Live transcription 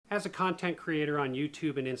As a content creator on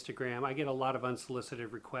YouTube and Instagram, I get a lot of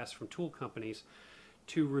unsolicited requests from tool companies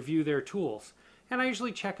to review their tools. And I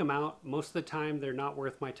usually check them out. Most of the time they're not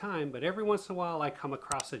worth my time, but every once in a while I come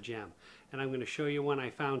across a gem. And I'm going to show you one I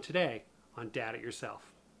found today on Dad It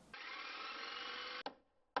Yourself.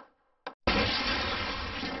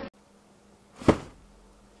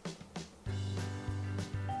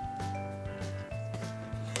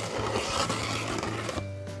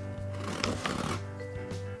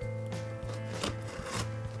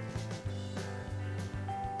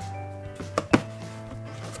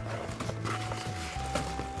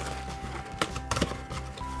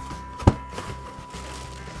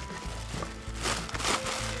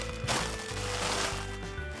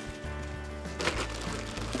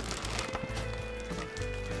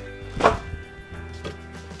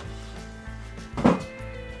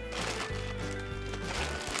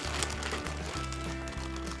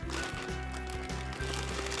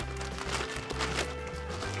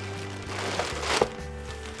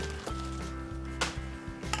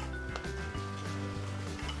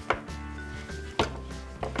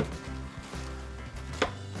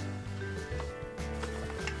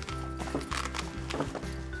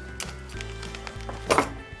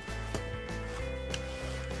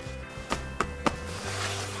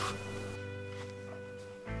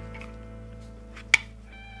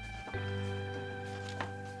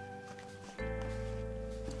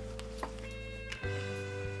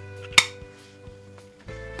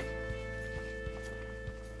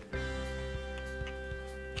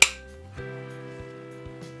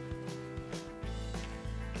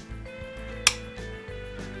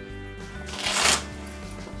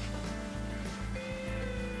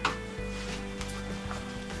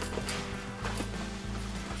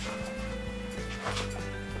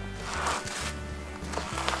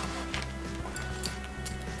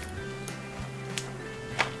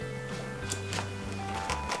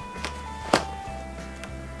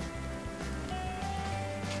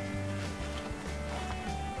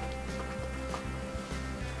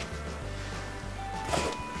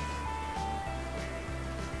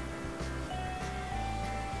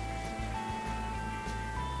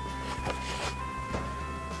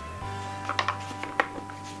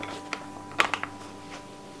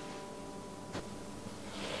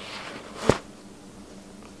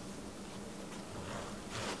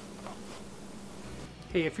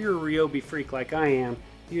 Hey, if you're a RYOBI freak like I am,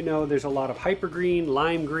 you know there's a lot of hyper green,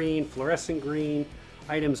 lime green, fluorescent green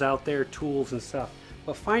items out there, tools and stuff.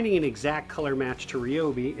 But finding an exact color match to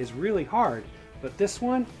RYOBI is really hard. But this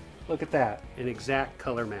one, look at that, an exact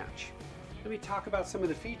color match. Let me talk about some of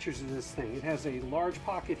the features of this thing. It has a large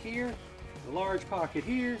pocket here, a large pocket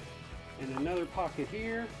here, and another pocket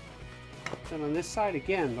here. Then on this side,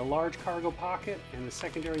 again, the large cargo pocket and the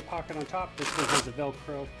secondary pocket on top. This one has a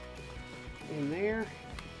Velcro in there.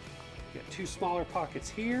 Got two smaller pockets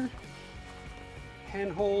here, pen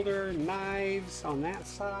holder, knives on that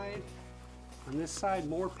side. On this side,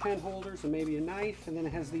 more pen holders and maybe a knife, and then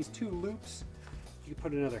it has these two loops. You can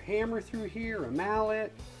put another hammer through here, a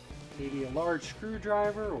mallet, maybe a large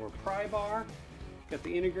screwdriver or a pry bar. Got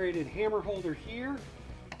the integrated hammer holder here,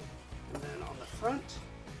 and then on the front,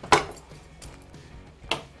 got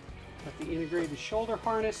the integrated shoulder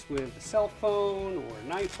harness with a cell phone or a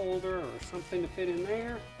knife holder or something to fit in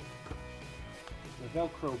there. The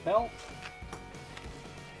Velcro belt,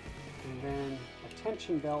 and then a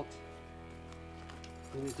tension belt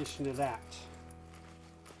in addition to that.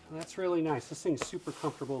 And that's really nice. This thing's super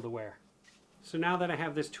comfortable to wear. So now that I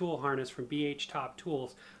have this tool harness from BH Top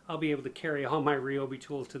Tools, I'll be able to carry all my RYOBI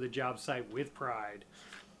tools to the job site with pride.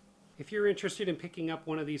 If you're interested in picking up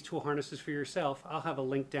one of these tool harnesses for yourself, I'll have a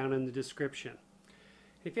link down in the description.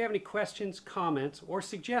 If you have any questions, comments, or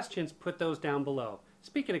suggestions, put those down below.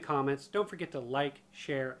 Speaking of comments, don't forget to like,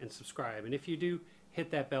 share, and subscribe. And if you do, hit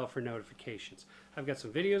that bell for notifications. I've got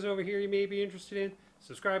some videos over here you may be interested in.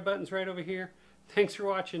 Subscribe button's right over here. Thanks for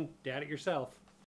watching. Dad It Yourself.